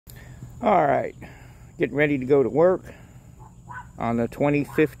Alright, getting ready to go to work on the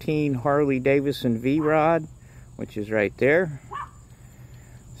 2015 Harley Davidson Vrod, which is right there.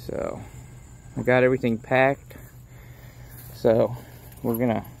 So, I got everything packed. So, we're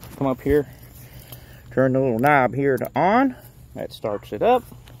gonna come up here, turn the little knob here to on. That starts it up.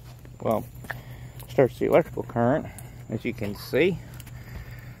 Well, starts the electrical current. As you can see,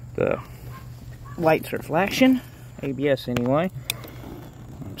 the lights are flashing. ABS anyway.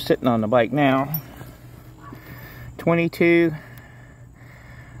 I'm sitting on the bike now.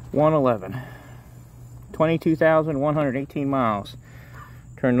 22,111. 22,118 miles.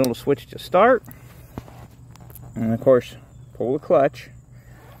 Turn the little switch to start. And of course, pull the clutch.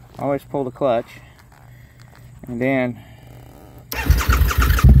 Always pull the clutch. And then